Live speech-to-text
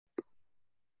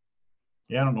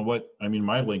Yeah, I don't know what, I mean,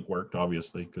 my link worked,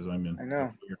 obviously, because I'm in. I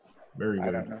know. Very I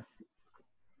weird. don't know.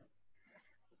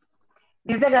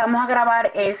 Dice que vamos a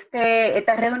grabar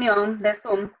esta reunión de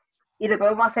Zoom y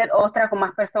después vamos a hacer otra con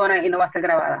más personas y no va a ser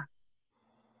grabada.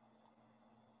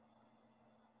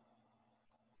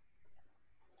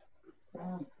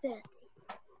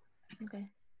 Okay.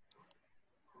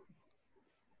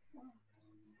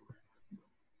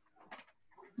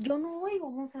 Yo no oigo,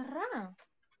 Monserrat.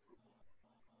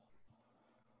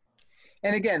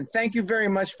 And again, thank you very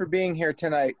much for being here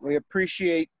tonight. We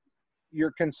appreciate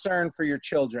your concern for your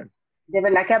children. De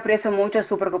verdad que aprecio mucho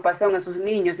su preocupación a sus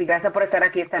niños y gracias por estar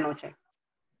aquí esta noche.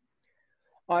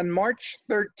 On March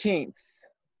 13th,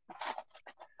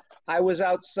 I was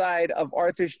outside of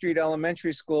Arthur Street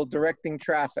Elementary School directing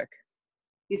traffic.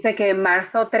 Dice que en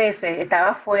marzo 13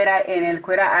 estaba fuera en el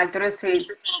escuela Arthur Street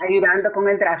ayudando con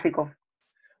el tráfico.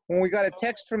 When we got a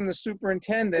text from the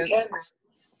superintendent,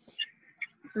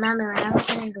 Mami, me vas a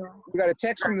poner dos. we got a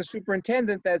text from the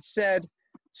superintendent that said,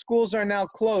 schools are now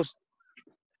closed.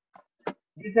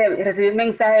 Dice, recibí un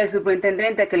mensaje del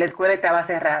superintendente que la escuela estaba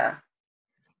cerrada.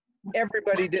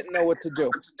 Everybody didn't know what to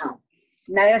do.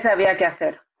 Nadie sabía qué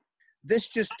hacer. This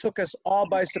just took us all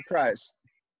by surprise.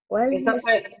 Eso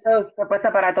fue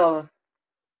sorpresa para todos.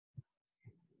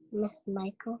 Miss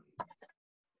Michael.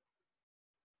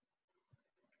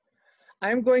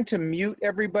 I'm going to mute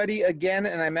everybody again,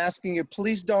 and I'm asking you,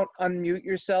 please don't unmute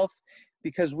yourself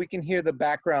because we can hear the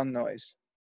background noise.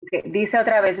 Okay. Dice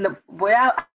otra vez, voy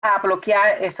a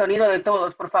bloquear el sonido de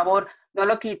todos, por favor, no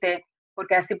lo quite,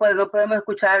 porque así no podemos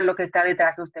escuchar lo que está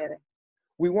detrás de ustedes.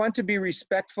 We want to be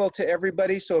respectful to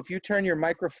everybody, so if you turn your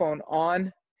microphone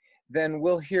on, then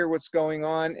we'll hear what's going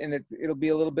on, and it'll be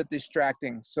a little bit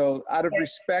distracting. So out of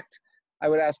respect, I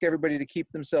would ask everybody to keep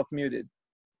themselves muted.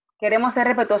 Queremos ser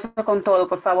respetuosos con todo,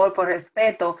 por favor, por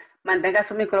respeto, mantenga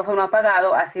su micrófono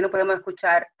apagado, así no podemos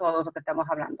escuchar todo lo que estamos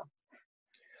hablando.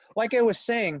 Like I was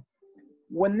saying,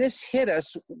 when this hit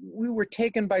us, we were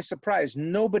taken by surprise.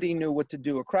 Nobody knew what to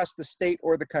do across the state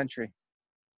or the country.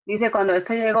 Dice, cuando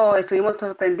esto llegó, estuvimos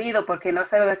sorprendidos porque no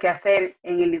sabemos qué hacer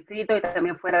en el distrito y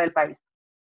también fuera del país.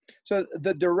 So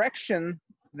the direction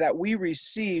that we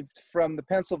received from the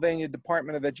Pennsylvania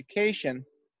Department of Education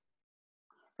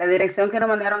La dirección que nos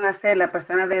mandaron a hacer las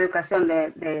personas de educación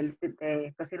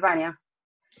de Pensilvania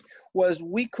was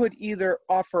we could either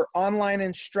offer online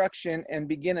instruction and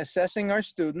begin assessing our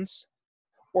students,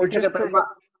 or dice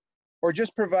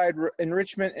just provide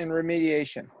enrichment and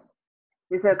remediation.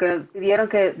 Dice que pidieron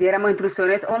que diéramos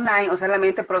instrucciones online o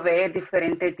solamente proveer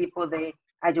diferentes tipos de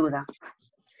ayuda.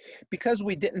 Because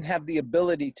we didn't have the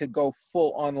ability to go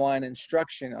full online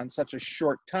instruction on such a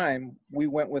short time, we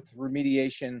went with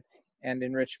remediation and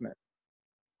enrichment.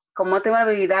 Como no tengo la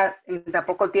habilidad en tan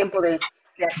poco tiempo de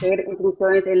hacer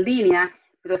instrucciones en línea,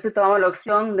 entonces tomamos la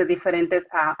opción de diferentes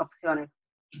opciones.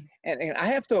 And I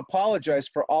have to apologize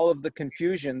for all of the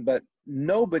confusion, but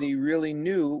nobody really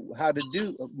knew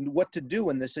what to do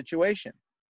in this situation.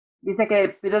 Dice que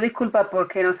pido disculpas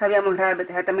porque no sabíamos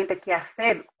exactamente qué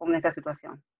hacer con esta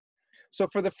situación. So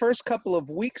for the first couple of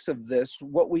weeks of this,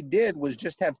 what we did was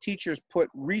just have teachers put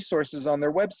resources on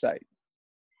their website.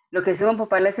 Lo que hicimos por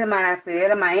par de semanas, pedir a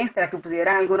la maestra que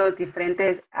pusieran algunos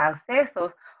diferentes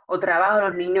accesos o trabajos a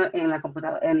los niños en la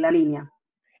computadora, en la línea.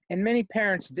 And many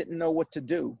parents didn't know what to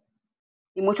do.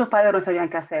 Y muchos padres no sabían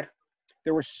qué hacer.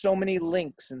 There were so many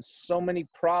links and so many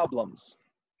problems.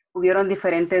 Hubieron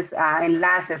diferentes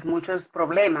enlaces, muchos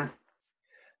problemas.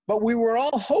 But we were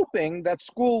all hoping that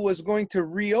school was going to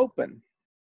reopen.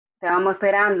 Estábamos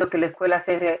esperando que la escuela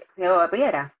se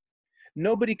reabriera.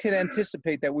 Nobody could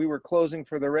anticipate that we were closing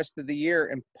for the rest of the year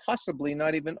and possibly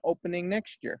not even opening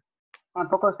next year.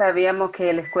 Tampoco sabíamos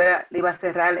que la escuela iba a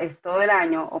cerrar todo el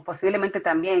año o posiblemente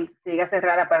también siga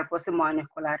cerrada para el próximo año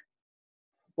escolar.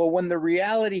 Well, when the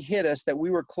reality hit us that we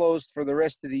were closed for the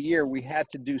rest of the year, we had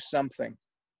to do something.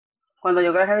 Cuando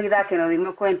llegó la realidad que nos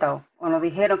dimos cuenta o nos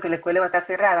dijeron que la escuela iba a estar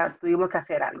cerrada, tuvimos que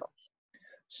hacer algo.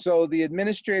 So the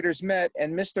administrators met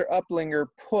and Mr. Uplinger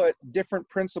put different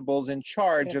principals in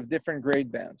charge of different grade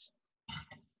bands.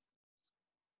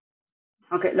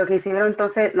 Okay, lo que hicieron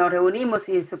entonces, nos reunimos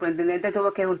y el superintendente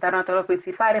tuvo que juntarnos a todos los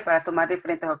principales para tomar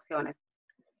diferentes opciones.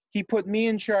 He put me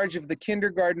in charge of the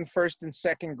kindergarten, first and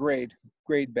second grade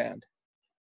band.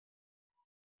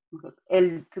 Okay.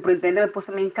 El superintendente me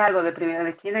puso en cargo de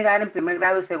kindergarten, primer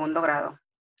grado y segundo grado.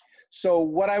 So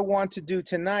what I want to do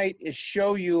tonight is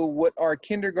show you what our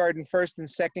kindergarten, first and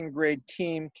second grade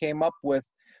team came up with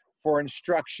for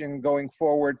instruction going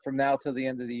forward from now till the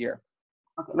end of the year.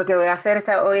 Okay. Lo que voy a hacer es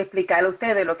hoy explicarle a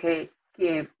ustedes lo que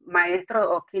maestros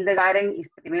o kindergarten y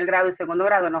primer grado y segundo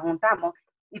grado nos juntamos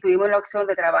y tuvimos la opción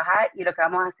de trabajar y lo que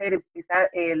vamos a hacer es empezar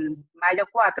el mayo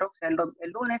 4, o sea,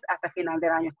 el lunes hasta final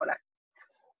del año escolar.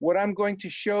 What I'm going to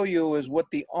show you is what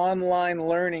the online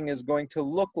learning is going to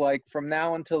look like from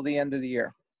now until the end of the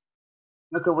year.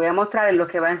 Lo que voy a mostrar es lo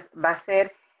que va a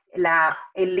ser la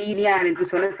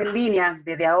instrucciones en línea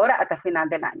desde ahora hasta final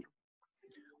del año.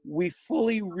 We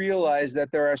fully realize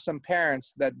that there are some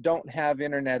parents that don't have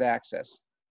internet access.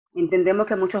 Entendemos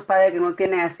que muchos padres que no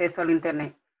tienen acceso al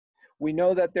internet. We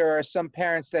know that there are some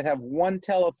parents that have one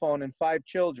telephone and 5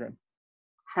 children.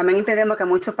 También entendemos que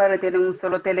muchos padres tienen un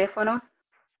solo teléfono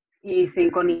y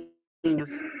 5 niños.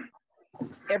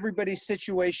 Everybody's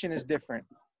situation is different.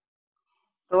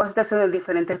 Toda situación de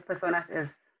diferentes personas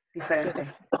es So diferente.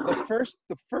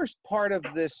 the first part of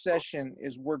this session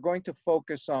is we're going to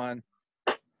focus on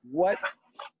what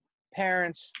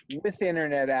parents with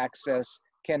internet access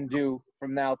can do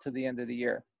from now to the end of the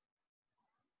year.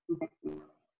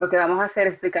 Lo que vamos a hacer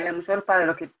es explicarle a muchos padres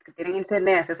los que tienen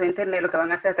internet, acceso a internet, lo que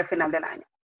van a hacer hasta el final del año.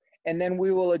 And then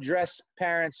we will address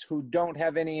parents who don't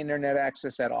have any internet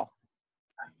access at all.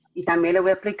 Y también le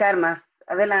voy a explicar más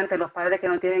adelante a los padres que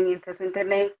no tienen acceso a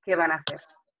internet qué van a hacer.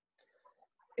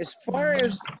 As far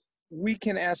as we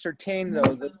can ascertain,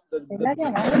 though,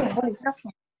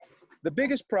 the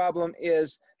biggest problem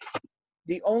is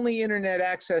the only internet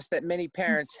access that many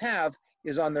parents have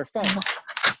is on their phones.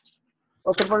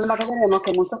 Otro problema que tenemos es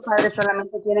que muchos padres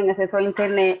solamente tienen acceso a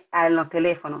internet a los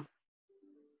teléfonos.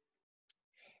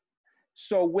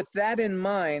 So with that in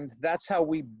mind, that's how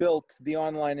we built the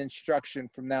online instruction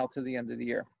from now to the end of the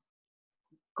year.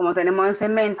 Como tenemos eso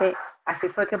en mente, así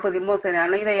fue que pudimos tener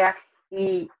una idea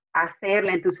y hacer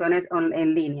las instrucciones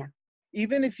en línea.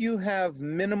 Even if you have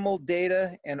minimal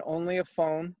data and only a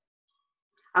phone,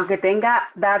 Aunque tenga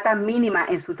data mínima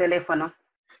en su teléfono,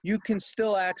 you can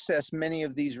still access many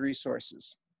of these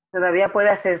resources. todavía puede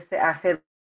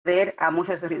acceder a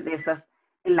muchos de esos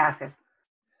enlaces.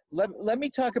 Let me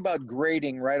talk about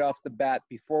grading right off the bat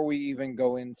before we even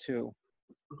go into.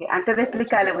 Okay, antes de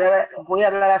explicarle, voy a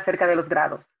hablar acerca de los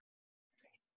grados.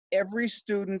 Every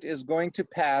student is going to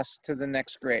pass to the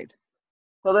next grade,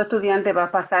 Todo estudiante va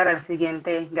a pasar al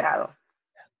siguiente grado,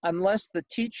 unless the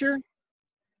teacher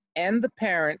and the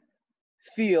parent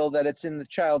feel that it's in the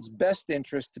child's best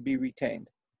interest to be retained.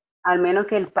 al menos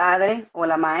que el padre o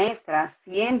la maestra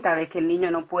sienta de que el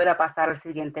niño no pueda pasar al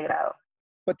siguiente grado.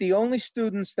 But the only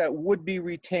students that would be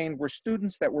retained were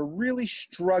students that were really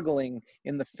struggling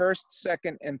in the first,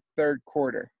 second, and third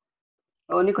quarter.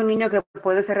 Los únicos niños que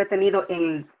pueden ser retenidos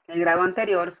en el grado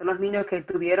anterior son los niños que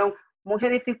tuvieron mucha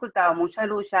dificultad o mucha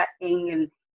lucha en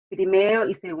el primero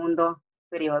y segundo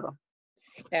periodo.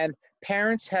 And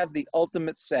parents have the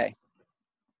ultimate say.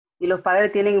 Y los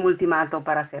padres tienen un ultimato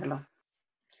para hacerlo.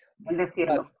 Es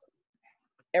decirlo.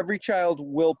 Every child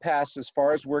will pass as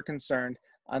far as we're concerned,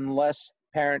 unless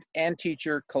parent and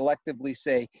teacher collectively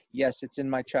say, yes, it's in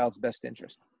my child's best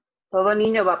interest. Todo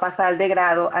niño va a pasar de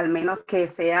grado, al menos que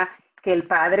sea que el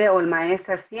padre o el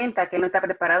maestro sienta que no está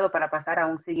preparado para pasar a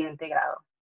un siguiente grado.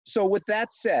 So with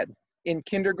that said, in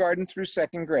kindergarten through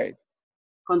second grade,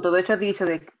 Con todo eso dicho,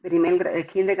 de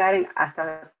kindergarten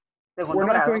hasta segundo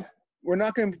we're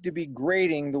not going to be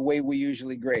grading the way we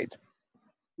usually grade.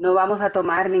 no vamos a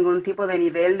tomar ningún tipo de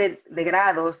nivel de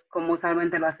grados como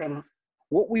usualmente lo hacemos.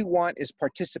 What we want is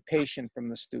participation from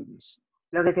the students.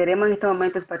 Lo que queremos en este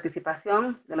momento es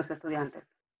participación de los estudiantes.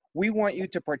 We want you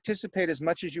to participate as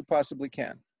much as you possibly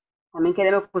can. También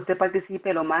queremos que usted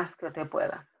participe lo más que usted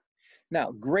pueda.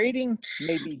 Now, grading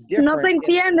may be different. No se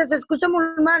entiende, se escucha muy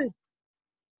mal.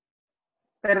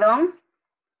 ¿Perdón?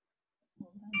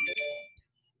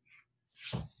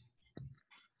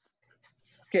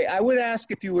 Okay, I would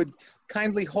ask if you would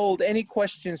kindly hold any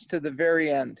questions to the very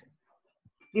end.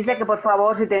 Dice que por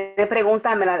favor, si tiene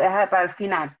preguntas, me las deja para el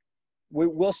final.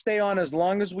 We'll stay on as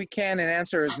long as we can and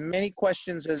answer as many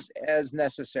questions as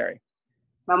necessary.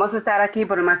 Vamos a estar aquí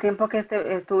por el más tiempo que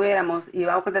estuviéramos y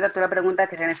vamos a contestar toda la pregunta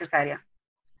que sea necesaria.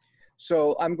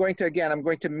 So I'm going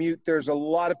to mute. There's a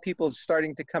lot of people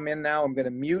starting to come in now. I'm going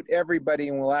to mute everybody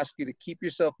and we'll ask you to keep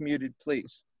yourself muted,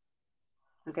 please.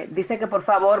 Okay. Dice que por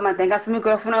favor mantenga su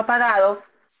micrófono apagado.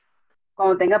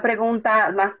 Cuando tenga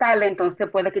preguntas más tarde, entonces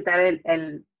puede quitar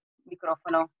el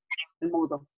micrófono el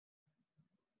mudo.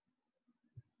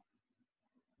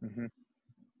 Mm-hmm.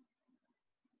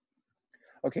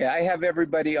 Okay, I have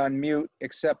everybody on mute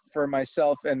except for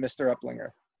myself and Mr.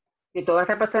 Upplinger. Que todas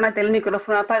esas personas tienen el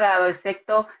micrófono apagado,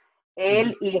 excepto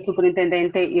él y el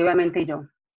superintendente y obviamente yo.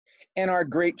 And our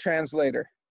great translator.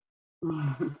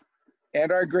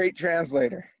 And our great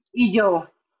translator. Y yo.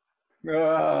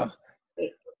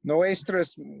 Nuestro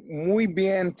es muy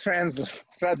bien traducir.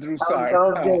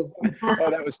 Oh, Oh,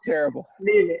 that was terrible.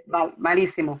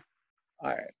 malísimo.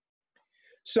 All right.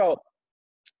 So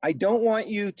I don't want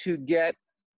you to get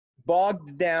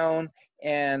bogged down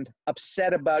and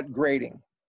upset about grading.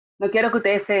 No quiero que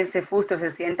usted se frustre, se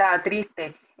sienta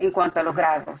triste en cuanto a los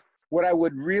grados. What we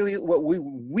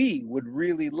would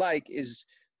really like is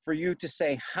for you to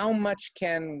say how much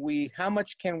can we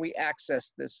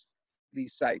access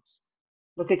these sites.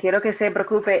 Lo que quiero que se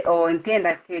preocupe o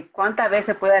entienda que cuántas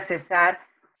veces puede accesar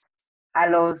a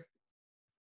los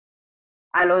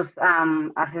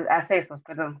accesos,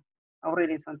 perdón. I'm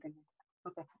reading something.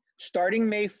 Okay. Starting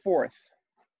May 4th,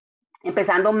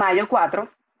 Empezando mayo 4,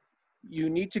 you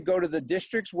need to go to the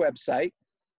district's website,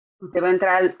 usted va a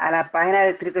entrar a la página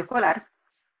del distrito escolar.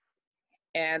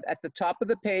 and at the top of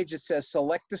the page it says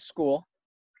select the school.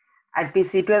 Al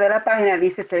principio de la página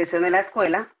dice seleccione la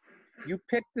escuela. You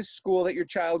pick the school that your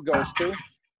child goes to.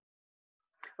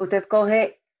 Usted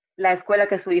escoge la escuela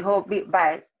que su hijo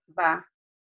va.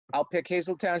 I'll pick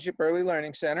Hazel Township Early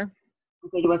Learning Center,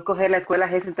 Okay, yo voy a escoger la escuela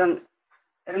Hazelton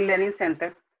Early Learning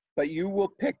Center. but you will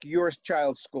pick your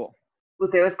child's school.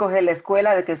 Usted va a escoger la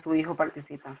escuela de que su hijo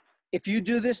participa. If you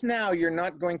do this now, you're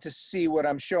not going to see what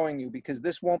I'm showing you because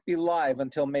this won't be live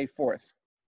until May 4th.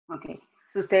 Okay.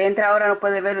 Si usted entra ahora no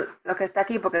puede ver lo que está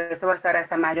aquí porque esto va a estar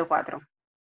hasta mayo 4.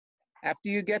 After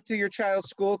you get to your child's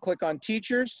school, click on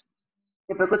Teachers,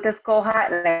 Después que usted escoja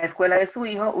la escuela de su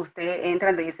hijo, usted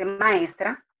entra donde dice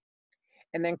maestra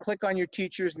and then click on your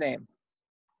teacher's name.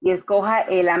 y escoja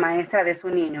la maestra de su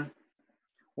niño.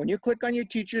 When you click on your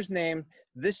teacher's name,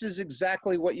 this is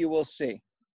exactly what you will see.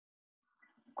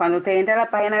 Cuando usted entra a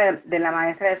la página de la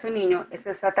maestra de su niño, es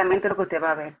exactamente lo que usted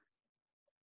va a ver.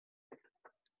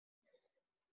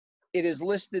 It is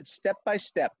listed step by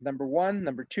step, number 1,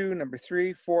 number 2, number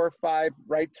 3, 4, 5,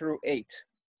 right through 8.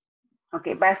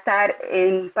 Okay, va a estar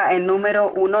en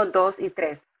número 1, 2 y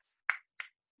 3.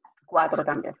 4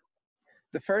 también.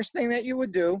 The first thing that you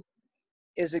would do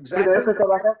is Primero que usted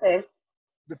va a hacer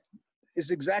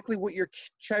exactly what your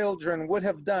children would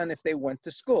have done if they went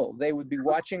to school. They would be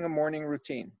watching a morning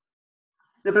routine.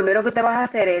 Lo primero que usted va a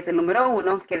hacer es el número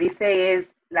 1, que dice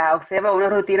observa una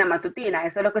rutina matutina.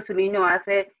 Eso es lo que su niño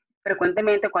hace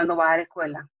frecuentemente cuando va a la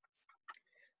escuela.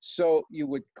 So you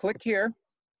would click here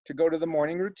to go to the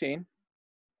morning routine.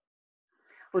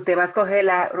 Usted va a escoger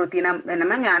la rutina de la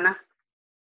mañana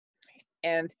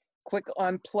And click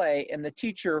on play, and the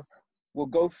teacher will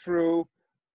go through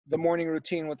the morning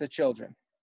routine with the children.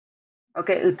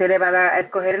 Okay, usted le va a dar a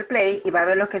escoger el play y va a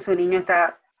ver lo que su niño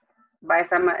va a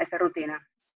esa rutina.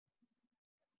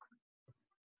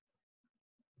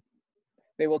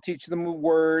 They will teach them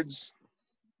words.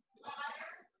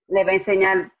 Le va a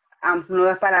enseñar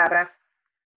nuevas palabras.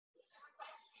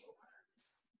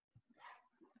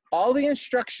 All the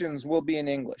instructions will be in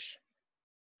English.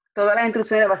 Todas las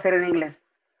instrucciones va a ser en inglés.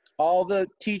 All the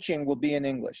teaching will be in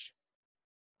English.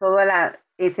 Toda la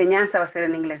enseñanza va a ser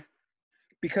en inglés.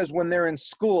 Because when they're in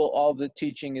school, all the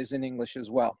teaching is in English as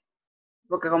well.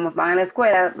 Porque como van a la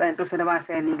escuela, las instrucciones van a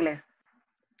ser en inglés.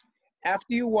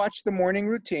 After you watch the morning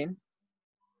routine,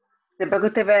 Después que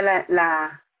usted ve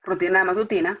la rutina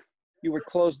matutina, you would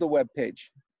close the web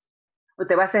page.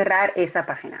 usted va a cerrar esa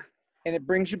página. And it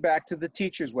brings you back to the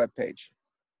teacher's web page.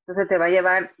 Entonces te va a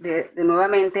llevar de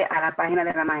nuevamente a la página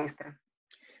de la maestra.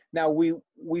 Now,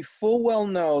 we full well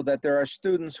know that there are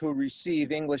students who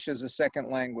receive English as a second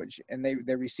language, and they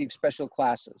receive special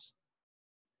classes.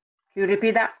 Can you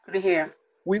repeat that? Could you hear?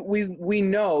 We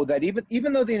know that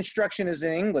even though the instruction is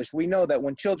in English, we know that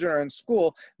when children are in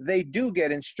school, they do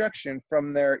get instruction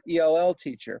from their ELL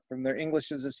teacher, from their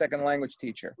English as a second language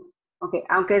teacher. Okay,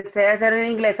 aunque sea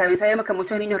en inglés, también sabemos que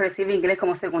muchos niños reciben inglés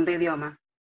como segundo idioma.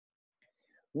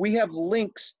 We have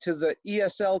links to the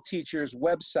ESL teacher's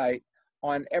website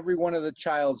on every one of the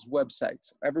child's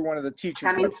websites, every one of the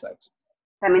teacher's websites.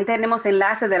 También tenemos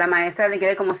enlaces de la maestra de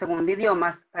inglés como segundo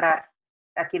idioma para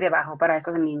aquí debajo, para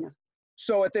esos niños.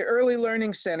 So at the Early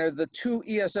Learning Center, the two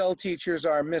ESL teachers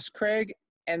are Miss Craig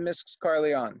and Miss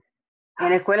Carleon. En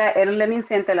la escuela Early Learning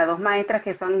Center, las dos maestras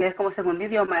que son inglés como segundo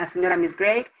idioma, la señora Miss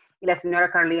Gregg y la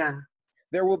señora Carleon.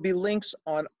 There will be links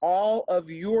on all of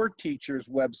your teachers'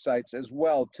 websites as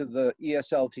well to the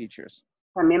ESL teachers.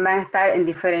 También van a estar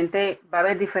va a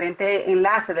haber diferentes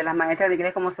enlaces de las maestras de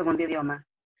inglés como segundo idioma.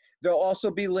 There'll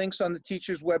also be links on the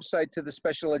teacher's website to the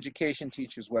special education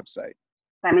teacher's website.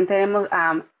 También tenemos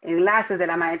enlaces de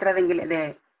la maestra de inglés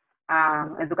de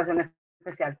educación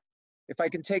especial. If I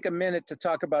can take a minute to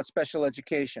talk about special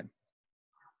education.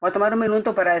 Voy a tomar un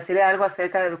minuto para decirle algo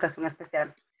acerca de educación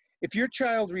especial. If your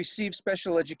child receives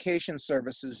special education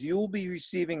services, you will be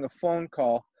receiving a phone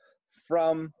call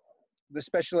from the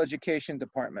special education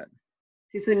department.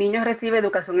 Si su niño recibe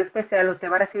educación especial, usted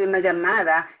va a recibir una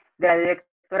llamada de la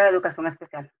directora de educación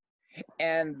especial.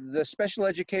 And the special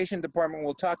education department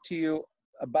will talk to you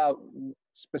about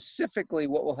specifically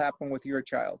what will happen with your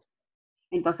child.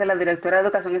 Entonces la directora de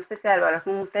educación especial va a hablar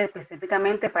con usted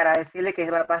específicamente para decirle qué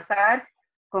va a pasar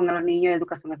con los niños de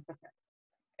educación especial.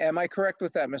 Am I correct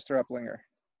with that, Mr. Uplinger?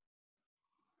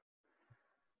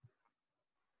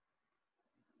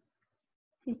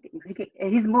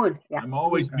 He's good, yeah. I'm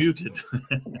always muted.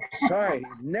 Sorry,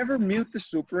 never mute the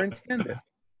superintendent.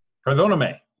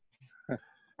 Perdóname.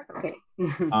 Okay.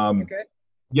 Okay.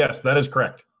 Yes, that is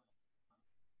correct.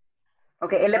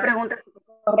 Ok, él le pregunta si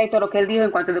es correcto lo que él dijo en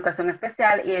cuanto a educación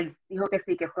especial y él dijo que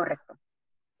sí, que es correcto.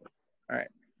 All right.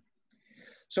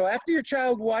 So after your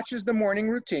child watches the morning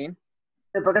routine,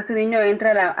 Después que su niño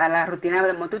entra a la rutina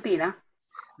de matutina,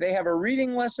 they have a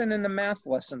reading lesson and a math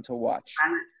lesson to watch.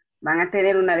 van a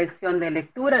tener una lección de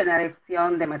lectura y una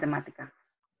lección de matemática.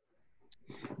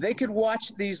 They could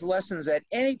watch these lessons at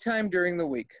any time during the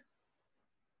week.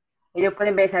 Ellos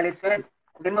pueden ver esa lección en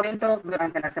cualquier momento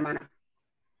durante la semana.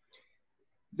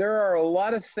 There are a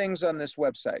lot of things on this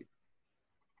website.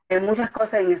 Hay muchas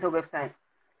cosas en ese website.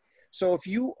 So if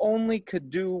you only could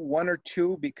do one or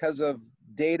two because of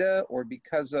data or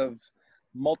because of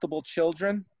multiple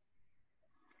children,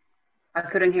 I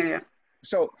couldn't hear you.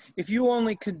 so if you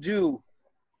only could do,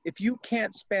 if you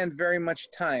can't spend very much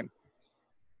time,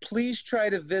 please try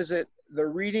to visit the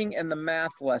reading and the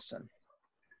math lesson.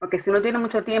 Porque si no tiene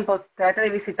mucho tiempo, trata de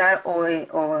visitar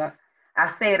o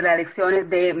hacer las lecciones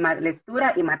de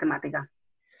lectura y matemática.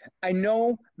 I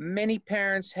know many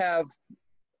parents have,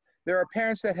 there are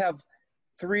parents that have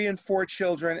 3 and 4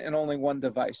 children and only one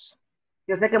device.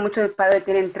 Yo sé que muchos padres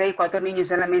tienen 3 y 4 niños y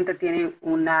solamente tienen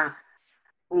un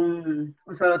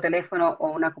solo teléfono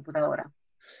o una computadora.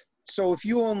 So if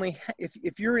you only,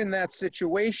 if you're in that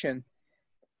situation,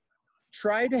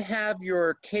 try to have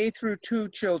your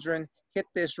K-2 children hit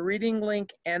this reading link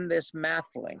and this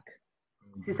math link.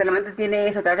 Si solamente tiene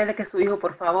eso, trate de que su hijo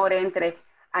por favor entre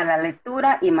a la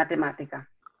lectura y matemática.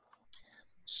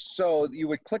 So you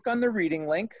would click on the reading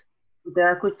link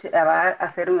Usted va a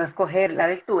hacer escoger la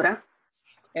lectura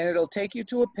and it'll take you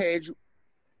to a page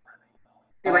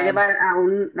y va a llevar a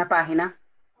una página.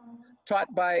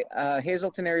 taught by a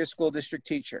Hazleton Area School District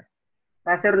teacher.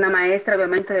 Va a ser una maestra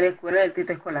obviamente de la escuela del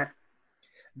distrito escolar.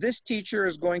 This teacher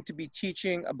is going to be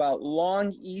teaching about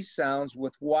long E sounds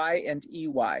with Y and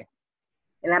EY.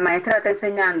 La maestra está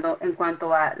enseñando en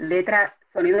cuanto a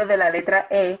sonidos de la letra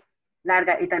E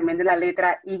larga y también de la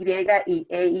letra Y y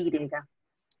EY.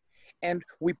 And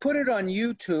we put it on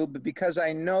YouTube because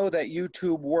I know that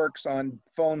YouTube works on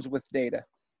phones with data.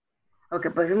 Ok,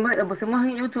 pues lo pusimos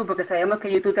en YouTube porque sabemos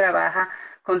que YouTube trabaja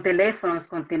con teléfonos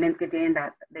que tienen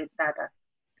datas.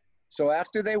 So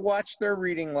after they watch their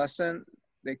reading lesson,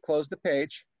 they close the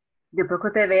page. Después que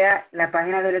usted vea la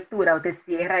página de lectura, usted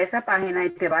cierra esa página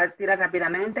y te va a tirar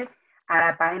rápidamente a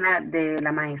la página de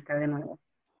la maestra de nuevo.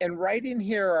 And right in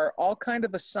here are all kind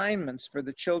of assignments for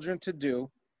the children to do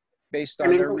based on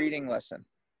their reading lesson.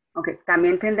 Okay.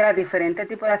 También tendrá diferentes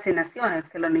tipos de asignaciones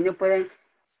que los niños pueden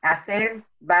hacer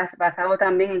basado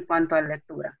también en cuanto a la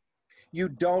lectura. You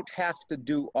don't have to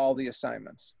do all the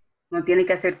assignments. No tiene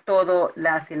que hacer todas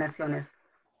las asignaciones.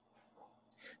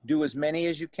 Do as many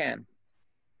as you can.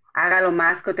 Haga lo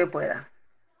más que usted pueda.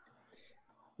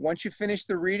 Once you finish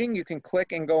the reading, you can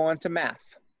click and go on to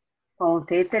math. Cuando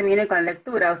usted termine con la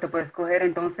lectura, usted puede escoger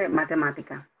entonces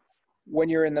matemática. When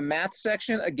you're in the math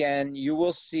section, again, you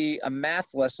will see a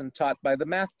math lesson taught by the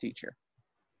math teacher.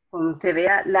 Cuando usted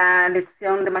vea la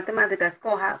lección de matemática,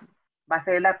 escoja, va a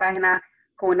ser la página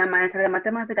con una maestra de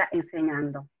matemática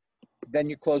enseñando. Then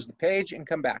you close the page and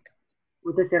come back.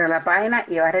 Usted cierra la página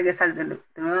y va a regresar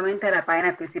nuevamente a la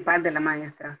página principal de la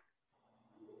maestra.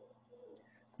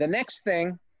 The next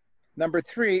thing, number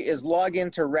 3, is log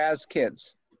into Raz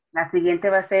Kids. La siguiente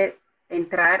va a ser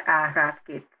entrar a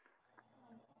RazKids.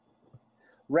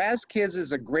 Raz Kids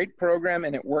is a great program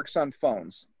and it works on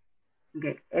phones.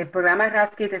 Okay. El programa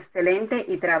RazKids es excelente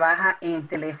y trabaja en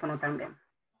teléfono también.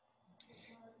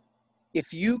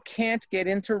 If you can't get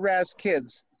into Raz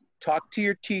Kids, talk to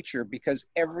your teacher because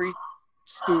every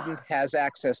student has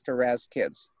access to Raz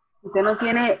Kids. Usted no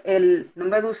tiene el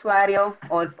nombre de usuario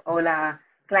o la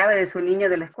clave de su niño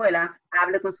de la escuela,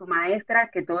 hable con su maestra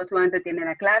que todo estudiante tiene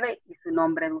la clave y su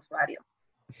nombre de usuario.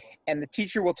 And the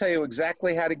teacher will tell you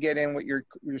exactly how to get in with your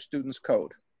student's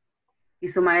code. Y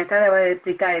su maestra le va a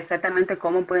explicar exactamente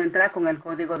cómo puede entrar con el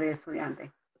código de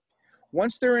estudiante.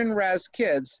 Once they're in Raz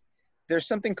Kids, there's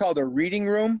something called a reading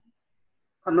room.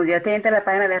 Cuando ya te entra a la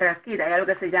página de Raskit, hay algo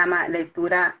que se llama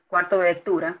cuarto de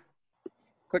lectura.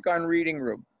 Click on reading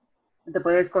room. Te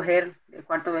puedes escoger el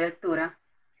cuarto de lectura.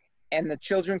 And the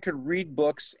children could read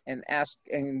books and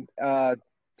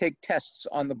take tests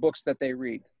on the books that they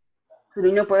read. Tu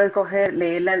niño puede escoger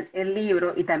leer el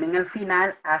libro y también al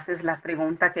final haces la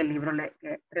pregunta que el libro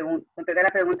contesta la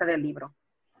pregunta del libro.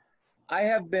 I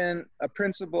have been a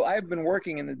principal. I have been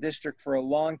working in the district for a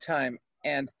long time,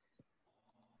 and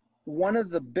one of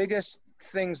the biggest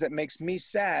things that makes me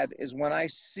sad is when I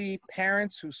see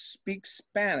parents who speak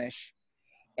Spanish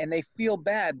and they feel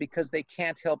bad because they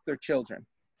can't help their children.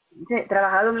 He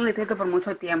trabajado en el distrito por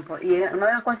mucho tiempo y una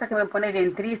de las cosas que me pone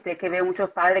bien triste es que veo muchos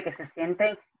padres que se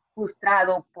sienten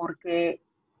frustrados porque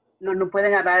no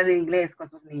pueden hablar en inglés con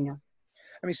sus niños.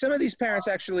 I mean, some of these parents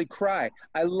actually cry.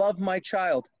 I love my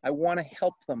child. I want to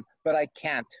help them, but I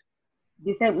can't.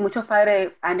 Dice, muchos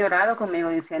padres han llorado conmigo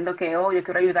diciendo que, oh, yo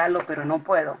quiero ayudarlo, pero no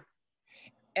puedo.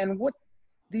 And what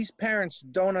these parents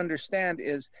don't understand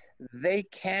is they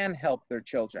can help their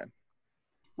children.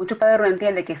 Muchos padres no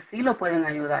entienden que sí lo pueden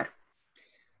ayudar.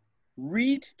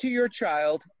 Read to your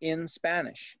child in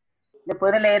Spanish. Le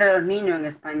puede leer a los niños en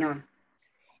español.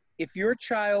 If your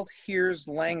child hears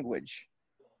language,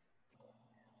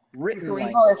 Si written su hijo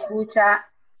language, escucha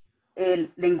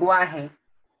el lenguaje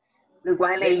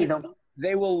leído,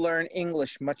 they will learn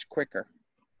English much quicker.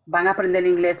 van a aprender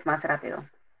inglés más rápido.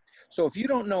 So if you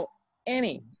don't know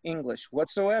any English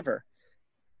whatsoever,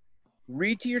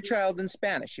 read to your child in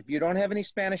Spanish. If you don't have any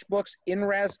Spanish books, in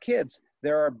Raz Kids,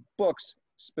 there are books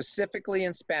specifically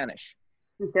in Spanish.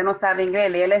 Si usted no sabe inglés,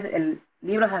 léele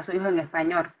libros a su hijo en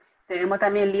español. Tenemos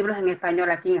también libros en español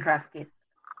aquí en Raskit.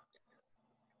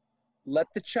 Let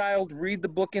the child read the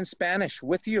book in Spanish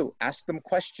with you. Ask them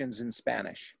questions in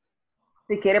Spanish.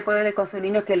 Si quiere puede ir con su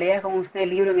niño que lea con usted el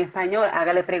libro en español,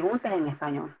 hágale preguntas en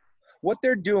español. What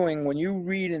they're doing when you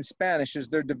read in Spanish is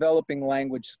they're developing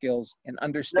language skills and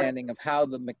understanding of how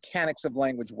the mechanics of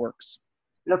language works.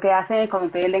 Lo que hacen es cuando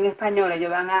ustedes leen español, ellos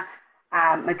van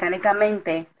a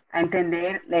mecánicamente a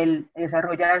entender,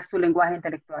 desarrollar su lenguaje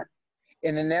intelectual.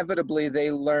 And inevitably,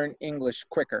 they learn English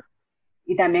quicker.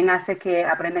 Y también hace que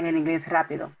aprendan el inglés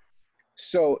rápido.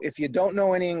 So if you don't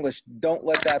know any English, don't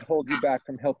let that hold you back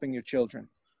from helping your children.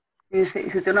 Si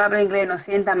usted no habla inglés, no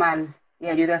sienta mal y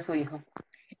ayude a su hijo.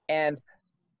 And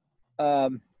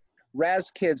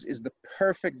Raz Kids is the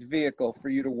perfect vehicle for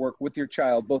you to work with your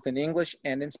child, both in English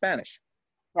and in Spanish.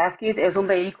 Raskit es un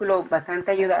vehículo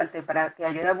bastante ayudante que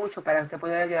ayuda mucho para que usted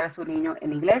pueda ayudar a su niño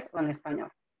en inglés o en español.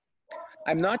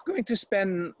 I'm not going to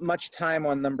spend much time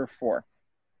on number 4.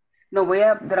 No voy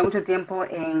a durar mucho tiempo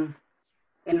en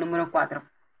el número 4.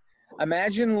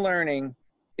 Imagine Learning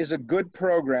is a good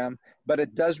program, but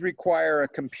it does require a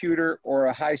computer or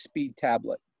a high-speed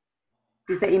tablet.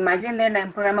 Dice, Imagine Learning es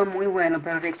un programa muy bueno,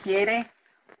 pero requiere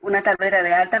una tableta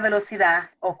de alta velocidad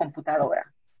o computadora.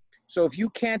 So if you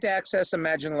can't access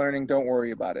Imagine Learning, don't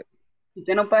worry about it. Si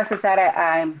usted no puede accesar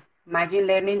a Imagine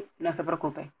Learning, no se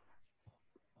preocupe.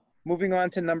 Moving on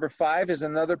to number 5 is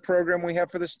another program we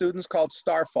have for the students called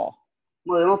Starfall.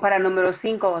 Movemos para el número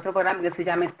 5, otro programa que se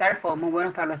llama Starfall, muy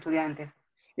bueno para los estudiantes.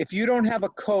 If you don't have a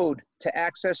code to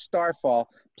access Starfall,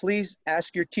 please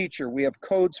ask your teacher. We have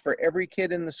codes for every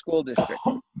kid in the school district.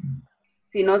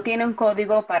 Si no tiene un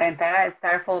código para entrar a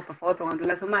Starfall, por favor,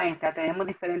 pregúntele a su maestra. Tenemos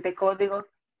diferentes códigos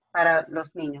para los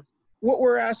niños. What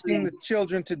we're asking the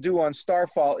children to do on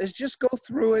Starfall is just go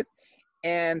through it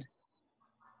and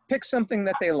pick something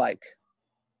that they like.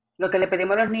 Lo que le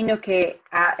pedimos a los niños que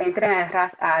entren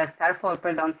a Starfall,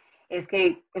 es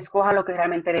que escoja lo que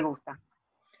realmente le gusta.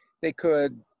 They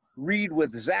could read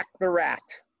with Zach the Rat.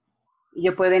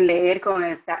 Ellos pueden leer con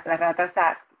la rata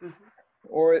Zack.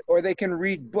 Or they can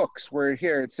read books where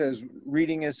here it says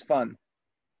reading is fun.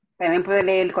 También pueden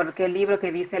leer cualquier libro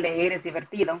que dice leer es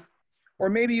divertido. Or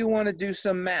maybe you want to do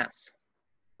some math.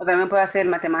 O también puede hacer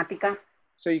matemática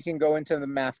So you can go into the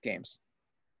math games.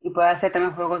 y puede hacer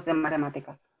también juegos de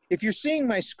matemáticas. If you're seeing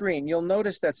my screen, you'll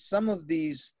notice that some of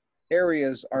these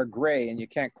areas are gray and you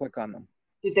can't click on them.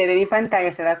 Si usted ve mi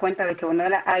pantalla, se da cuenta de que una de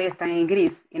las áreas está en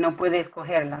gris y no puede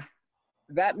escogerlas.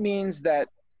 That means that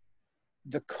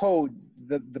the code,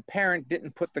 the parent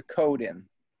didn't put the code in.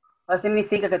 Eso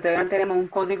significa que todavía no tenemos un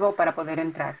código para poder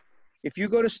entrar. If you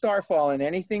go to Starfall and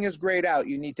anything is grayed out,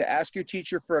 you need to ask your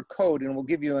teacher for a code and we'll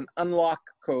give you an unlock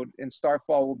code and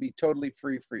Starfall will be totally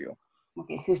free for you.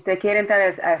 Okay. Si usted quiere entrar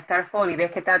a Starfall y ve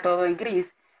que está todo en gris,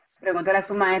 pregúntale a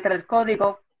su maestra el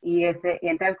código y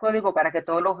entra el código para que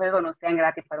todos los juegos no sean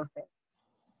gratis para usted.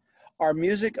 Our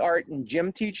music, art, and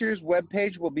gym teachers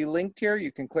webpage will be linked here.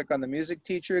 You can click on the music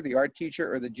teacher, the art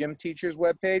teacher, or the gym teacher's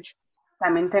webpage.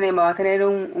 También va a tener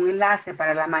un enlace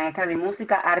para la maestra de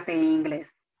música, arte y inglés.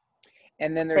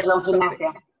 And then Perdón,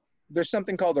 gimnasia. there's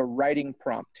something called a writing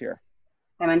prompt here.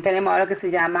 También tenemos algo que se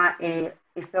llama,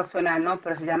 es opcional, ¿no?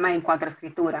 Pero se llama en cuanto a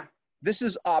escritura. This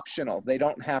is optional. They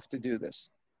don't have to do this.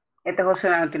 Esto es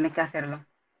opcional, no tienes que hacerlo.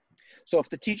 So if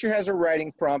the teacher has a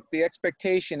writing prompt, the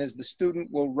expectation is the student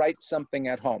will write something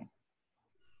at home.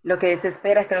 Lo que se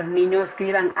espera es que los niños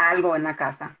escriban algo en la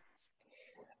casa.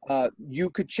 You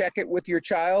could check it with your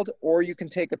child, or you can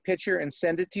take a picture and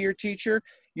send it to your teacher.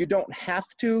 You don't have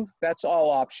to. That's all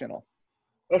optional.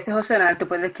 Eso es opcional. Tú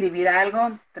puedes escribir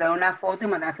algo, traer una foto y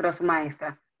mandárselo a su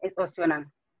maestra. Es opcional.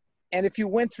 And if you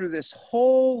went through this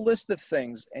whole list of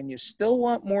things and you still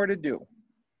want more to do,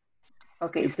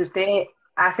 Ok, si usted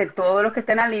hace todo lo que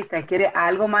está en la lista y quiere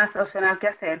algo más opcional que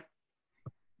hacer,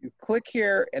 you click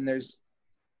here and there's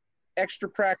extra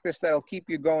practice that'll keep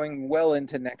you going well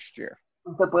into next year.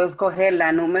 usted puede escoger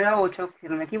la número 8, si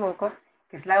no me equivoco,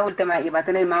 que es la última, y va a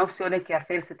tener más opciones que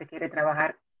hacer si usted quiere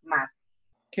trabajar más.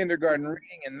 Kindergarten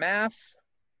reading and math,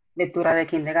 Lectura de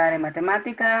kindergarten,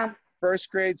 matemática,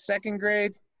 first grade, second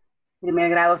grade, primer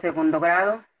grado, segundo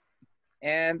grado.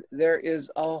 and there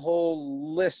is a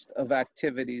whole list of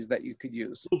activities that you could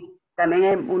use. También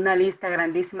hay una lista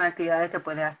grandísima de actividades que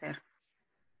puede hacer.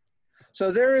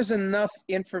 So there is enough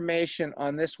information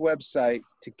on this website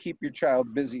to keep your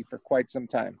child busy for quite some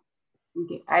time.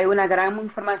 Okay. Hay una gran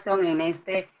información en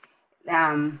esta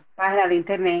página de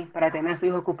internet para tener a su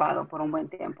hijo ocupado por un buen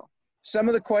tiempo. Some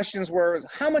of the questions were,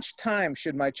 how much time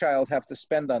should my child have to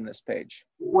spend on this page?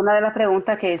 Una de las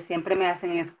preguntas que siempre me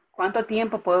hacen es, ¿cuánto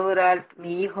tiempo puede durar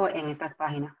mi hijo en estas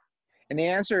páginas? And the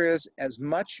answer is as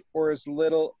much or as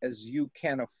little as you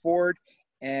can afford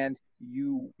and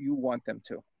you want them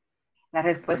to. La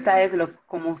respuesta es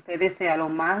como usted desea, lo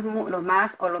más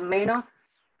o lo menos,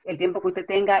 el tiempo que usted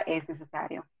tenga es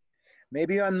necesario.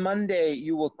 Maybe on Monday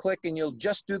you will click and you'll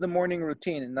just do the morning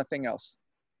routine and nothing else.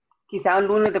 Quizá un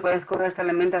lunes te puedes correr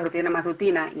solamente la rutina más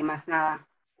rutina y más nada.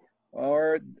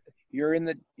 Or you're in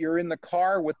the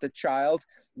car with the child,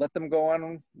 let them go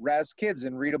on Raz Kids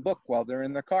and read a book while they're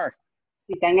in the car.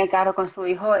 Si está en el carro con su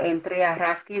hijo, entre a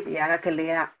Raskis y haga que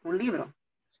lea un libro.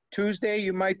 Tuesday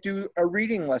you might do a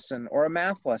reading lesson or a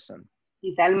math lesson.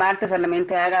 Quizá el martes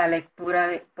solamente haga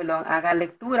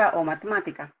lectura o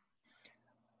matemática.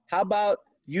 How about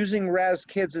using Raz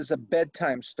Kids as a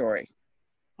bedtime story?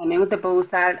 También usted puede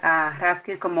usar a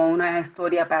Raskis como una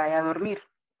historia para ir a dormir.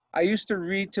 I used to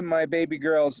read to my baby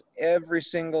girls every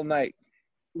single night.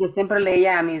 Yo siempre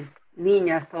leía a mis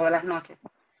niñas todas las noches.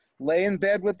 Lay in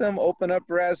bed with them, open up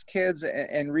Raz Kids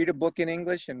and read a book in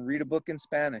English and read a book in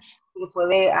Spanish. Y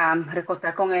puede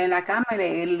recostar con él en la cama y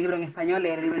leer el libro en español,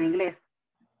 leer el libro en inglés.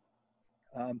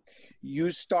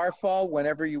 Use Starfall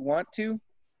whenever you want to.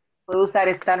 Puede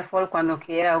usar Starfall cuando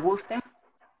quiera o guste.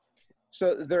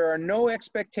 So there are no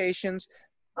expectations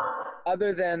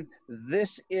other than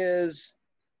this is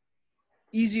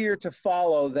easier to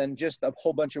follow than just a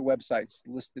whole bunch of websites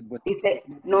listed with. Dice,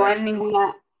 no hay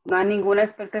ninguna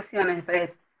expectación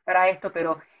para esto,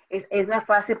 pero es más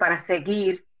fácil para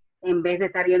seguir en vez de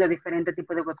estar viendo diferentes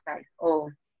tipos de websites o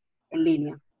en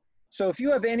línea. So if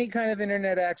you have any kind of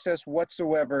internet access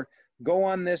whatsoever, go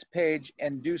on this page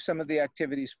and do some of the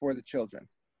activities for the children.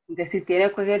 Entonces, si tiene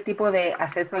cualquier tipo de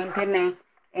acceso a internet,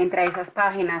 entra a esas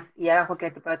páginas y haga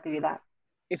cualquier tipo de actividad.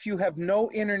 If you have no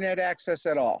internet access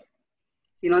at all,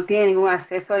 Si no tiene ningún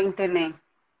acceso a internet,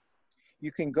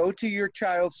 you can go to your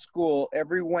child's school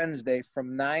every Wednesday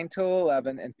from 9 till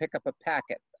 11 and pick up a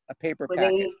packet, a paper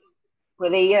packet.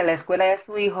 puede ir a la escuela de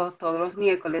su hijo todos los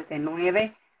miércoles de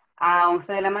 9 a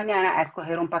 11 de la mañana a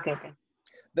escoger un paquete.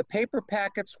 The paper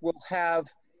packets will have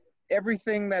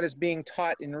everything that is being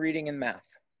taught in reading and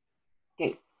math.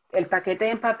 Okay. El paquete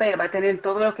en papel va a tener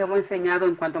todo lo que hemos enseñado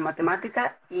en cuanto a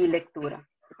matemática y lectura.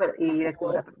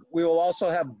 We will also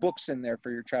have books in there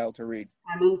for your child to read.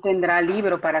 También tendrá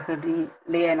libro para que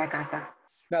lea en la casa.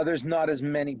 Now, there's not as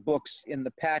many books in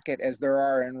the packet as there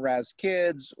are in Raz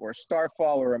Kids or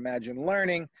Starfall or Imagine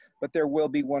Learning, but there will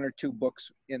be 1 or 2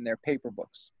 books in their paper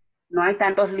books. No hay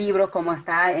tantos libros como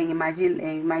está en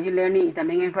Imagine Learning y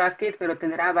también en Raskis, pero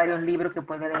tendrá varios libros que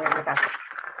puede leer en casa.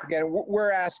 Again,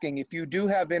 we're asking if you do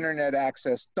have internet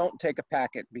access, don't take a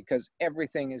packet because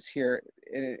everything is here.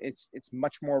 It's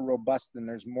much more robust and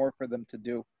there's more for them to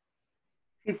do.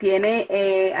 Si tiene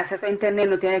acceso a internet,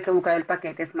 no tiene que buscar el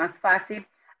paquete. Es más fácil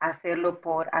hacerlo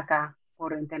por acá,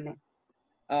 por internet.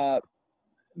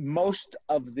 Most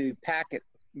of the packet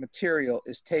material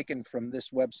is taken from this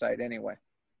website anyway.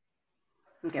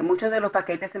 Que muchos de los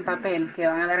paquetes en papel que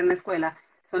van a dar en la escuela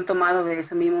son tomados de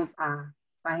esa misma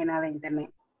página de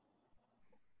internet.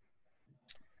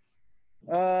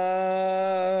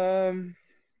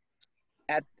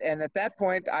 At that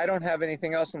point, I don't have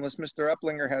anything else unless Mr.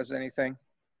 Uplinger has anything.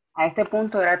 A este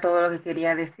punto era todo lo que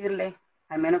quería decirle,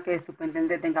 al menos que el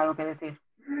superintendente tenga algo que decir.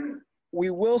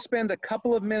 We will spend a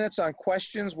couple of minutes on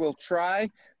questions. We'll try,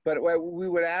 but we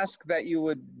would ask that you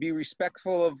would be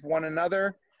respectful of one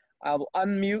another. I'll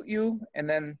unmute you, and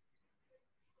then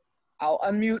I'll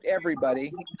unmute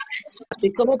everybody.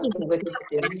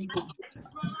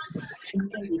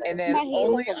 And then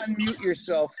only unmute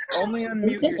yourself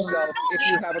if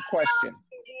you have a question.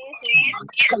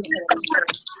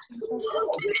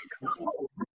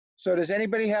 So does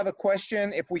anybody have a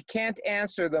question? If we can't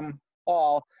answer them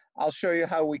all, I'll show you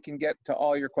how we can get to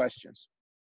all your questions.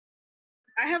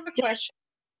 I have a question.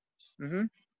 Mm-hmm.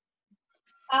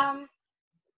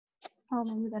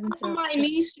 My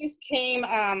niece just came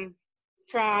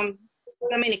from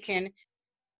Dominican,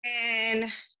 and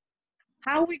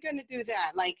how are we going to do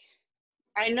that? Like,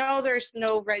 I know there's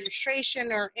no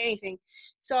registration or anything,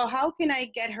 so how can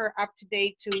I get her up to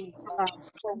date to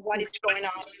for what is going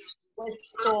on with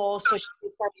school so she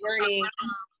can start learning?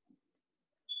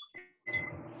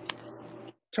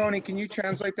 Tony, can you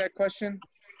translate that question?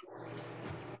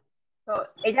 So,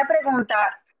 ella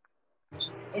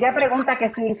pregunta que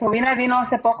si su sobrina vino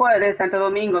hace poco de Santo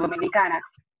Domingo, Dominicana,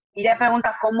 y ella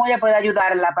pregunta cómo ella puede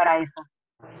ayudarla para eso.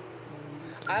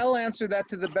 I'll answer that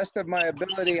to the best of my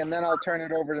ability, and then I'll turn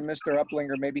it over to Mr.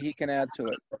 Uplinger. Maybe he can add to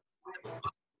it.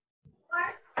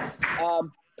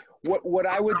 What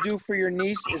I would do for your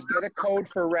niece is get a code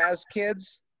for Raz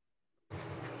Kids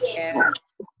and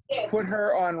put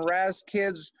her on Raz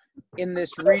Kids in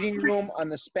this reading room on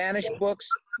the Spanish books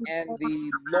and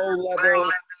the low-level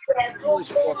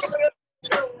English books.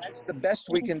 That's the best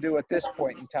we can do at this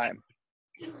point in time.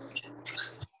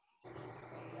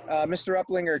 Mr.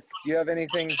 Uplinger, do you have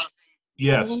anything?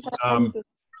 Yes.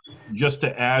 Just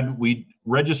to add,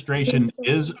 registration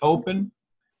is open,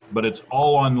 but it's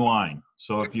all online.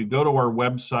 So if you go to our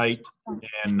website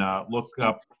and look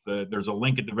up, there's a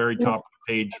link at the very top of the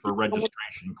page for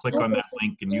registration. Click on that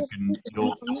link and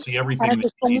you'll see everything that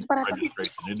you need for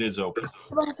registration. It is open.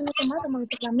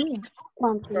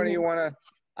 Tony, you wanna?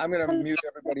 I'm gonna mute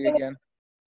everybody again.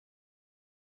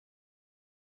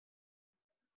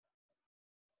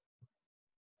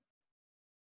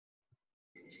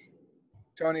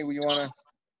 Tony, you wanna?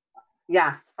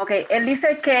 Ya, ok. Él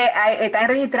dice que están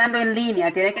registrando en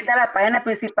línea. Tiene que entrar a la página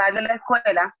principal de la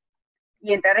escuela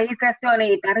y entrar a registraciones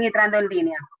y están registrando en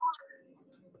línea.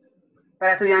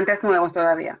 Para estudiantes nuevos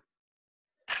todavía.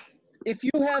 If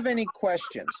you have any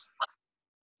questions,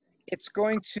 it's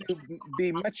going to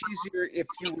be much easier if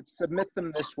you would submit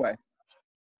them this way.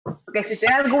 Porque si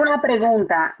tiene alguna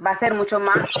pregunta, va a ser mucho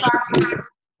más fácil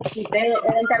si usted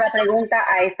entra la pregunta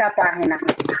a esta página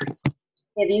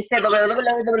que dice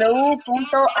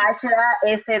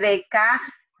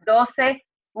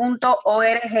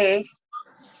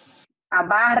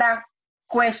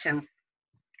www.hasdk12.org/questions.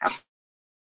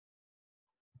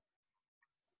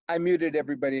 I muted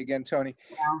everybody again, Tony.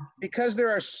 Yeah. Because there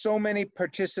are so many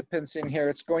participants in here,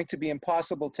 it's going to be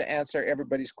impossible to answer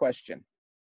everybody's question.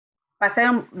 Va a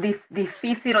ser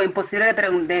difícil o imposible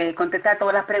de contestar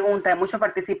todas las preguntas de muchos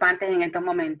participantes en estos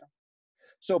momentos.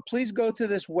 So please go to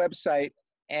this website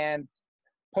and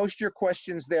post your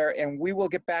questions there, and we will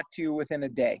get back to you within a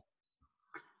day.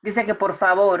 Dice que por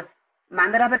favor,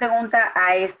 mande la pregunta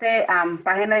a esta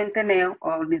página de internet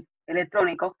o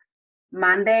electrónico,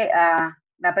 mande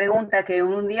la pregunta que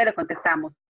un día le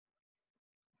contestamos.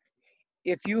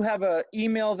 If you have an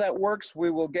email that works, we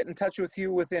will get in touch with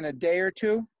you within a day or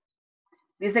two.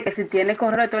 Dice que si tiene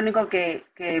correo electrónico que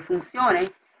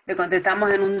funcione, le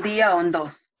contestamos en un día o en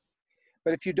dos.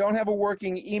 But if you don't have a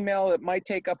working email, it might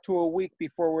take up to a week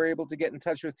before we're able to get in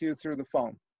touch with you through the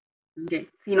phone. Okay.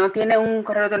 Si no tiene un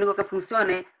correo electrónico que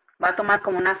funcione, va a tomar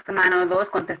como una semana o dos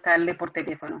contestarle por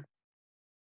teléfono.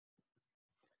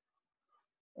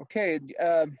 Okay.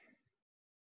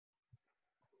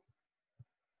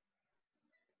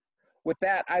 With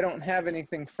that, I don't have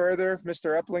anything further.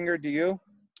 Mr. Uplinger, do you?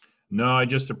 No, I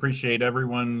just appreciate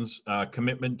everyone's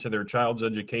commitment to their child's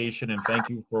education, and thank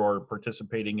you for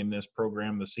participating in this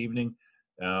program this evening.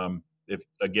 If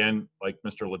again, like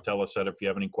Mr. Latella said, if you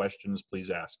have any questions, please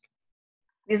ask.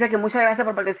 Dice que muchas gracias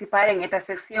por participar en esta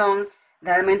sesión.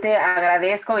 Realmente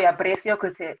agradezco y aprecio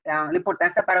que la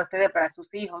importancia para ustedes, para sus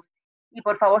hijos. Y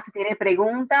por favor, si tiene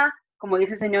pregunta, como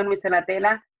dice el señor Mr.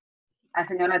 Latella, a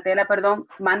señora Tela, perdón,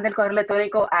 mande el correo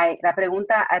electrónico, la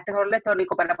pregunta a este correo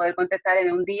electrónico para poder contestar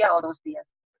en un día o 2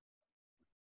 días.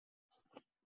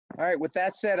 All right, with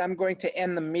that said, I'm going to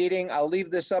end the meeting. I'll leave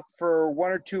this up for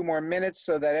 1 or 2 more minutes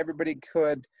so that everybody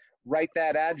could write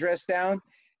that address down,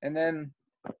 and then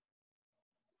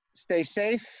stay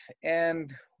safe,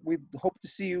 and we hope to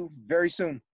see you very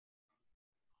soon.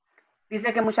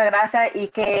 Dice que muchas gracias y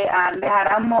que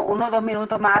dejaremos 1 o 2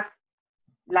 minutos más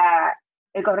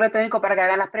el correo electrónico para que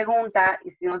hagan las preguntas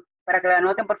y si no, para que la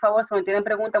anoten, por favor, si no tienen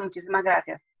preguntas, muchísimas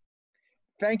gracias.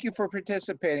 Thank you for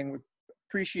participating. We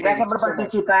appreciate Gracias it por so much.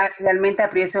 participar, realmente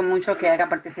aprecio mucho que haya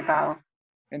participado.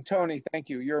 And Tony, thank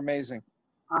you. You're amazing.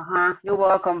 You're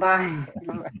welcome, bye.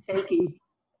 Shaking.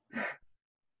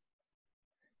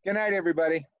 Good night,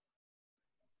 everybody.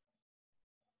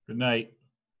 Good night.